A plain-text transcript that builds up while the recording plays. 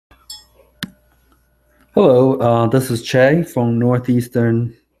Hello, this is Chieh from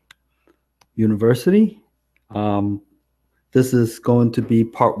Northeastern University. Um, this is going to be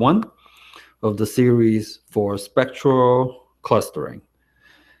part one of the series for spectral clustering.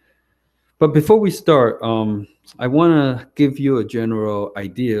 But before we start, I want to give you a general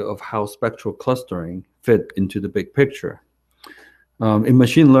idea of how spectral clustering fit into the big picture. In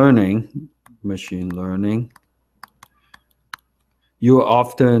machine learning, you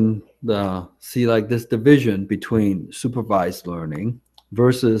often see like this division between supervised learning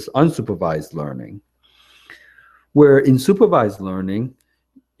versus unsupervised learning, where in supervised learning,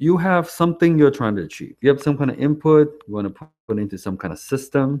 you have something you're trying to achieve. You have some kind of input, you want to put into some kind of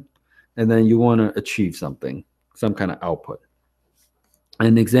system, and then you want to achieve something, some kind of output.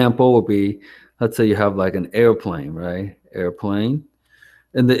 An example would be, let's say you have like an airplane, right? Airplane.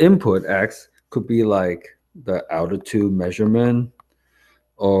 And the input X could be like the altitude measurement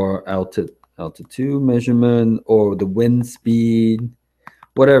or altitude measurement or the wind speed,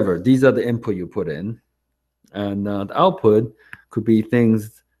 whatever. These are the input you put in. And the output could be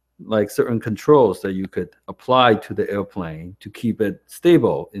things like certain controls that you could apply to the airplane to keep it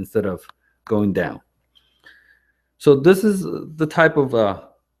stable instead of going down. So this is the type of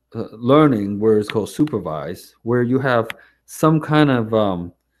learning where it's called supervised, where you have some kind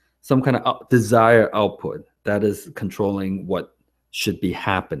of desired output that is controlling what should be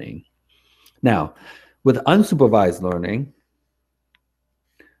happening. Now, with unsupervised learning,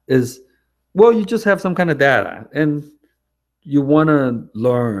 is well, you just have some kind of data, and you want to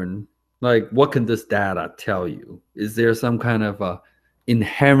learn like what can this data tell you? Is there some kind of a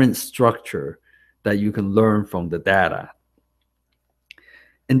inherent structure that you can learn from the data?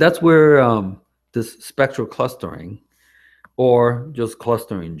 And that's where this spectral clustering or just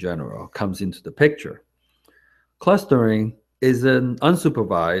clustering in general comes into the picture. Clustering is an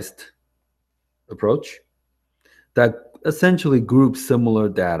unsupervised approach that essentially groups similar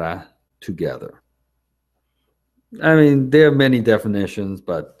data together. I mean, there are many definitions,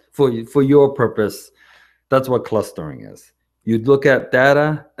 but for your purpose, that's what clustering is. You look at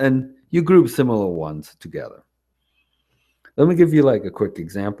data and you group similar ones together. Let me give you like a quick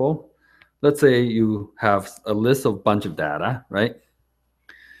example. Let's say you have a list of bunch of data, right?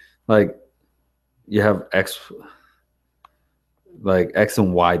 Like you have X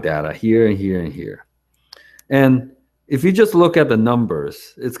and Y data here and here and here. And if you just look at the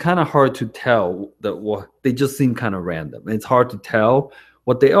numbers, it's kind of hard to tell that what they just seem kind of random. It's hard to tell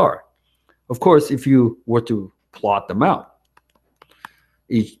what they are. Of course, if you were to plot them out,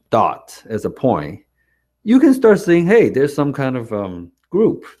 each dot as a point, you can start saying, hey, there's some kind of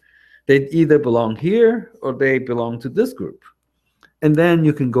group. They either belong here or they belong to this group. And then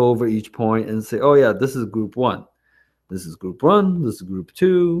you can go over each point and say, oh, yeah, this is group one. This is group one. This is group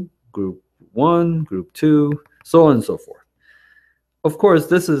one, group two, so on and so forth. Of course,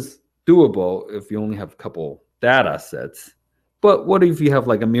 this is doable if you only have a couple data sets. But what if you have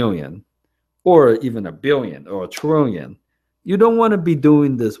like a million or even a billion or a trillion? You don't want to be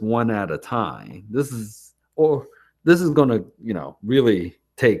doing this one at a time. This is going to, really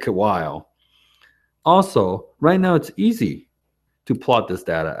take a while. Also, right now it's easy to plot this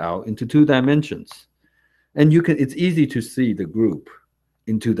data out into two dimensions. And it's easy to see the group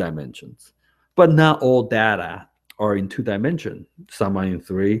in two dimensions. But not all data are in two dimensions. Some are in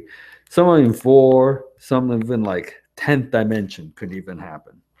three, some are in four, some even like 10th dimension could even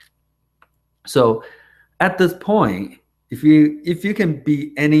happen. So at this point, if you can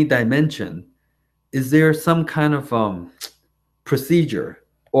be any dimension, is there some kind of procedure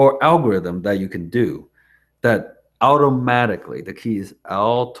or algorithm that you can do that automatically, the key is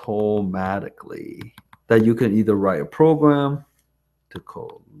automatically, that you can either write a program to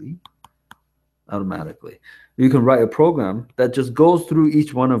call automatically. You can write a program that just goes through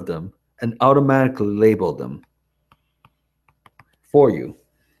each one of them and automatically label them for you,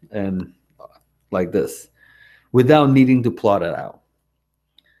 and like this, without needing to plot it out.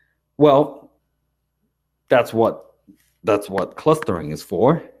 Well, that's what clustering is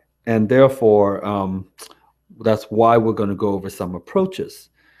for, and therefore that's why we're going to go over some approaches.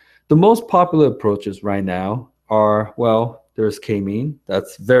 The most popular approaches right now are, well, there's k-mean,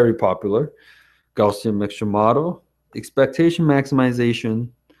 that's very popular, Gaussian mixture model, expectation maximization,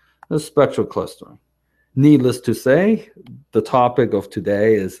 and spectral clustering. Needless to say, the topic of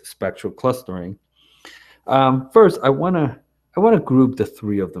today is spectral clustering. First, I want to group the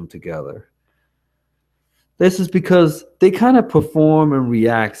three of them together. This is because they kind of perform and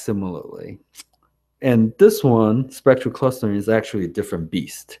react similarly. And this one, spectral clustering, is actually a different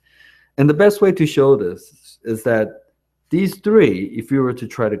beast. And the best way to show this is that these three, if you were to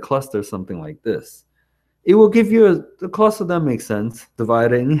try to cluster something like this, it will give you a cluster that makes sense,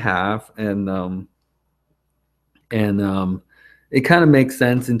 divide it in half, and it kind of makes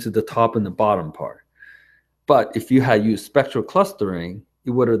sense into the top and the bottom part. But if you had used spectral clustering,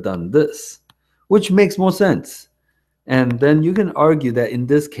 it would have done this, which makes more sense. And then you can argue that in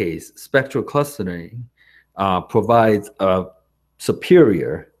this case, spectral clustering provides a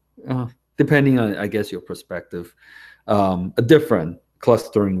superior, depending on, I guess, your perspective, a different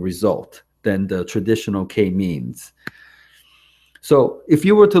clustering result than the traditional k-means. So if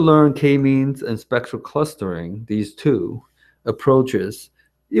you were to learn k-means and spectral clustering, these two approaches,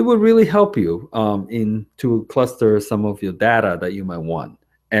 it would really help you in to cluster some of your data that you might want.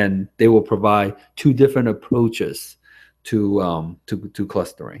 And they will provide two different approaches to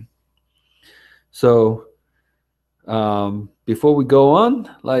clustering. So before we go on,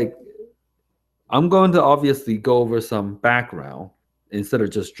 like I'm going to obviously go over some background instead of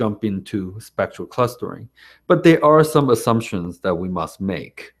just jumping to spectral clustering. But there are some assumptions that we must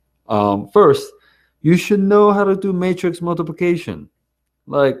make. First, you should know how to do matrix multiplication,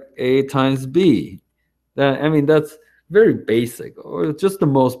 like A times B. I mean, that's very basic, or just the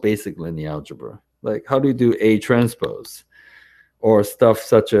most basic linear algebra. Like, how do you do A transpose? Or stuff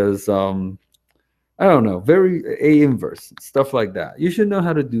such as, I don't know, very A inverse, stuff like that. You should know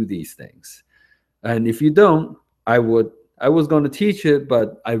how to do these things. And if you don't, I was going to teach it,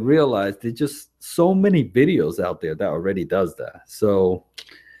 but I realized there's just so many videos out there that already does that. So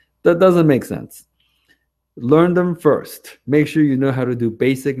that doesn't make sense. Learn them first. Make sure you know how to do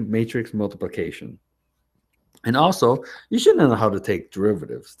basic matrix multiplication. And also, you should know how to take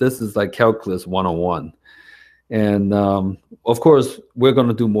derivatives. This is like calculus 101. And of course, we're going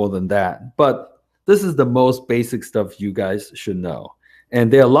to do more than that. But this is the most basic stuff you guys should know.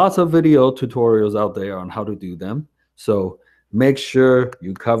 And there are lots of video tutorials out there on how to do them. So make sure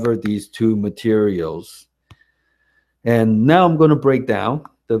you cover these two materials. And now I'm going to break down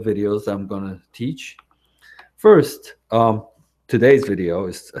the videos I'm going to teach. First, today's video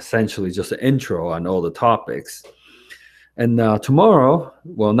is essentially just an intro on all the topics. And tomorrow,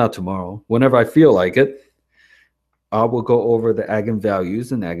 well, not tomorrow, whenever I feel like it, I will go over the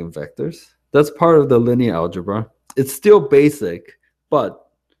eigenvalues and eigenvectors. That's part of the linear algebra. It's still basic, but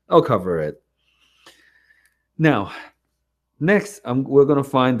I'll cover it. Now, next, we're going to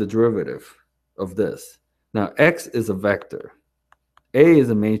find the derivative of this. Now, x is a vector, A is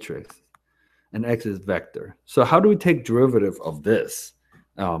a matrix, and x is vector. So how do we take derivative of this?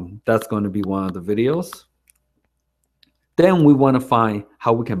 That's going to be one of the videos. Then we want to find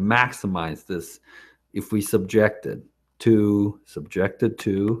how we can maximize this if we subject it to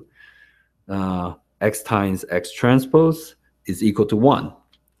x times x transpose is equal to 1.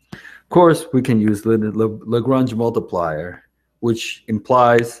 Of course, we can use Lagrange multiplier, which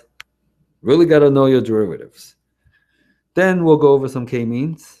implies really got to know your derivatives. Then we'll go over some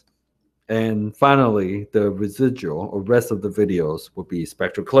k-means. And finally, the residual or rest of the videos will be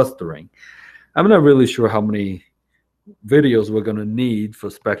spectral clustering. I'm not really sure how many videos we're going to need for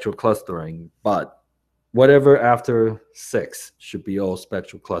spectral clustering, but whatever after 6 should be all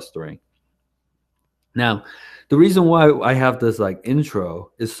spectral clustering. Now, the reason why I have this like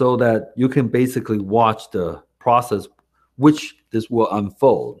intro is so that you can basically watch the process which this will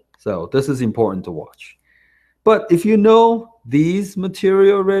unfold. So this is important to watch. But if you know these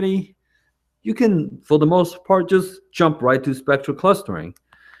material already, you can, for the most part, just jump right to spectral clustering.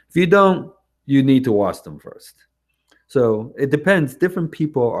 If you don't, you need to watch them first. So it depends. Different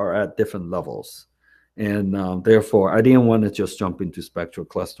people are at different levels. And therefore, I didn't want to just jump into spectral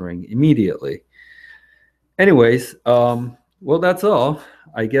clustering immediately. Anyways, well, that's all.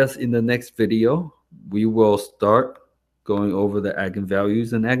 I guess in the next video, we will start going over the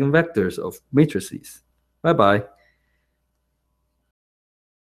eigenvalues and eigenvectors of matrices. Bye-bye.